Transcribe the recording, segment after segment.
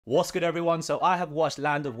What's good, everyone? So I have watched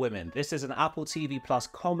Land of Women. This is an Apple TV Plus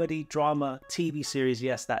comedy drama TV series.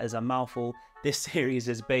 Yes, that is a mouthful. This series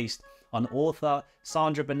is based on author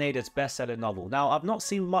Sandra Beneda's best-selling novel. Now, I've not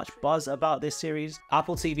seen much buzz about this series.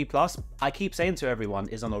 Apple TV Plus, I keep saying to everyone,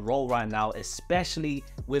 is on a roll right now, especially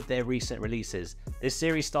with their recent releases. This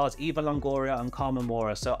series stars Eva Longoria and Carmen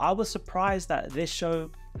Maura, so I was surprised that this show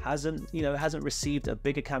hasn't received a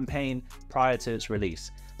bigger campaign prior to its release.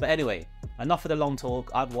 But anyway, enough of the long talk.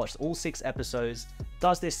 I've watched all 6 episodes.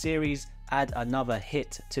 Does this series add another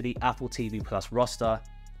hit to the Apple TV Plus roster?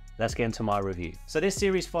 Let's get into my review. So this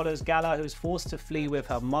series follows Gala, who is forced to flee with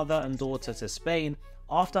her mother and daughter to Spain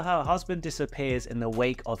after her husband disappears in the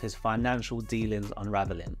wake of his financial dealings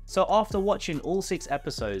unraveling. So after watching all 6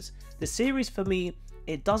 episodes, the series for me,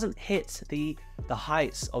 it doesn't hit the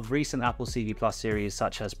heights of recent Apple TV Plus series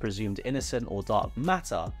such as Presumed Innocent or Dark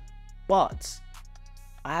Matter, but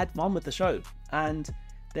I had fun with the show, and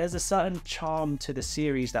there's a certain charm to the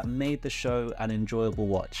series that made the show an enjoyable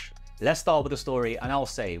watch. Let's start with the story, and I'll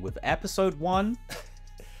say with episode 1,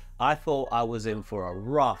 I thought I was in for a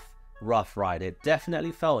rough ride. It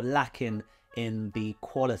definitely felt lacking in the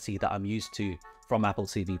quality that I'm used to from Apple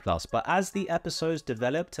TV Plus. But as the episodes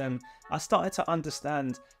developed and I started to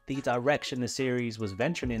understand the direction the series was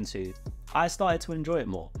venturing into, I started to enjoy it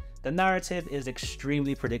more. The narrative is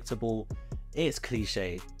extremely predictable. It's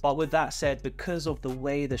cliche, but with that said, because of the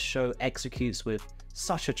way the show executes with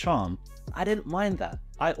such a charm, I didn't mind that.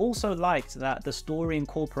 I also liked that the story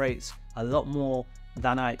incorporates a lot more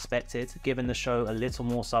than I expected, giving the show a little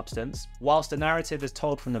more substance. Whilst the narrative is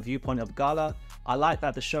told from the viewpoint of Gala, I like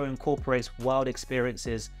that the show incorporates wild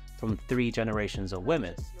experiences from 3 generations of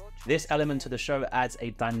women. This element to the show adds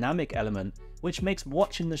a dynamic element, which makes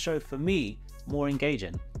watching the show for me more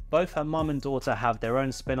engaging. Both her mum and daughter have their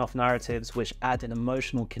own spin-off narratives which add an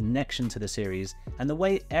emotional connection to the series, and the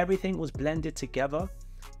way everything was blended together,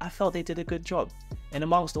 I felt they did a good job. And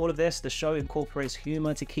amongst all of this, the show incorporates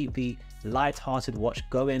humor to keep the light-hearted watch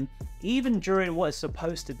going, even during what is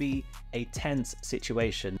supposed to be a tense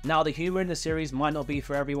situation. Now, the humor in the series might not be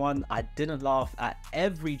for everyone. I didn't laugh at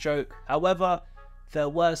every joke. However, there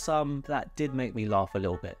were some that did make me laugh a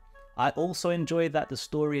little bit. I also enjoyed that the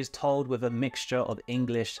story is told with a mixture of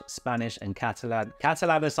English, Spanish and Catalan.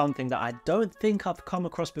 Catalan is something that I don't think I've come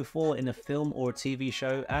across before in a film or a TV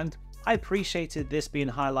show, and I appreciated this being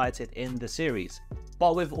highlighted in the series.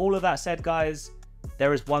 But with all of that said, guys,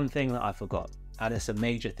 there is one thing that I forgot, and it's a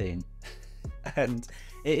major thing. And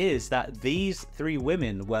it is that these 3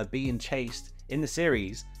 women were being chased in the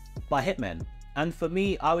series by hitmen. And for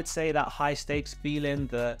me, I would say that high stakes feeling,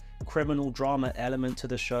 the criminal drama element to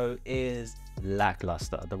the show is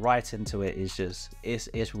lackluster. The writing to it is just,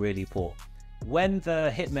 it's really poor. When the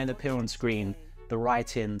hitmen appear on screen, the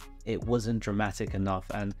writing, it wasn't dramatic enough,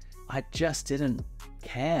 and I just didn't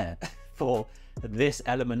care for this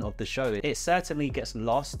element of the show. It certainly gets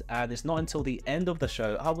lost, and it's not until the end of the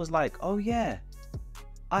show I was like, oh yeah,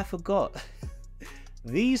 I forgot.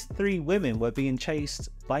 These 3 women were being chased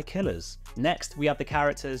by killers. Next, we have the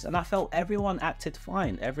characters, and I felt everyone acted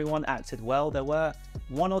fine. Everyone acted well. There were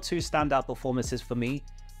 1 or 2 standout performances for me,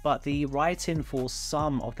 but the writing for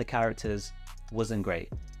some of the characters wasn't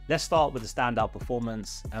great. Let's start with the standout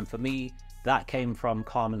performance, and for me, that came from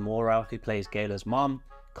Carmen Maura, who plays Gala's mom.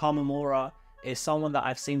 Carmen Maura is someone that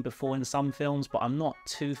I've seen before in some films, but I'm not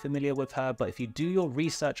too familiar with her. But if you do your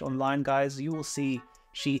research online, guys, you will see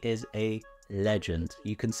she is a legend.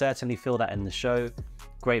 You can certainly feel that in the show.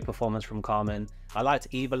 Great performance from Carmen. I liked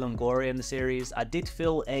Eva Longoria in the series. I did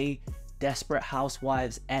feel a Desperate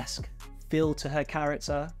Housewives-esque feel to her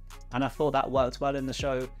character, and I thought that worked well in the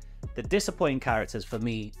show. The disappointing characters for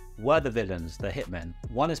me were the villains, the hitmen.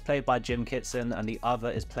 One is played by Jim Kitson, and the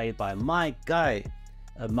other is played by my guy,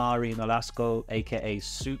 Amari Nolasco, aka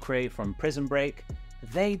Sucre from Prison Break.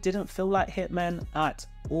 They didn't feel like hitmen at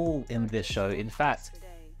all in this show. In fact,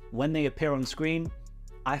 when they appear on screen,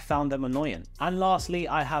 I found them annoying. And lastly,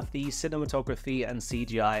 I have the cinematography and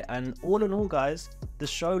CGI, and all in all, guys, the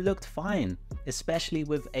show looked fine, especially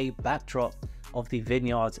with a backdrop of the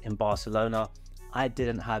vineyards in Barcelona. I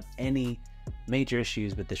didn't have any major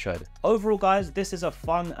issues with the show. Overall, guys, this is a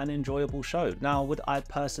fun and enjoyable show. Now, would I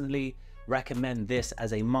personally recommend this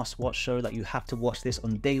as a must-watch show that you have to watch this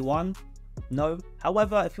on day 1? No.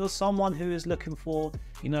 However, if you're someone who is looking for,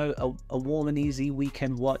 you know, a warm and easy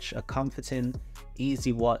weekend watch, a comforting,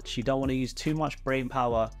 easy watch, you don't want to use too much brain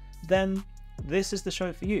power, then this is the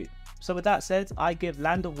show for you. So with that said, I give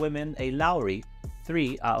Land of Women a Lowery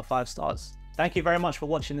 3 out of 5 stars. Thank you very much for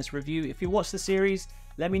watching this review. If you watched the series,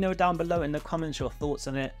 Let me know down below in the comments your thoughts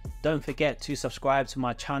on it. Don't forget to subscribe to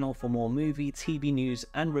my channel for more movie, TV news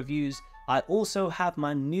and reviews. I also have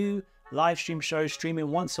my new live stream show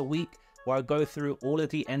streaming once a week where I go through all of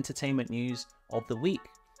the entertainment news of the week.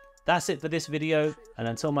 That's it for this video, and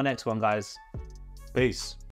until my next one, guys, peace.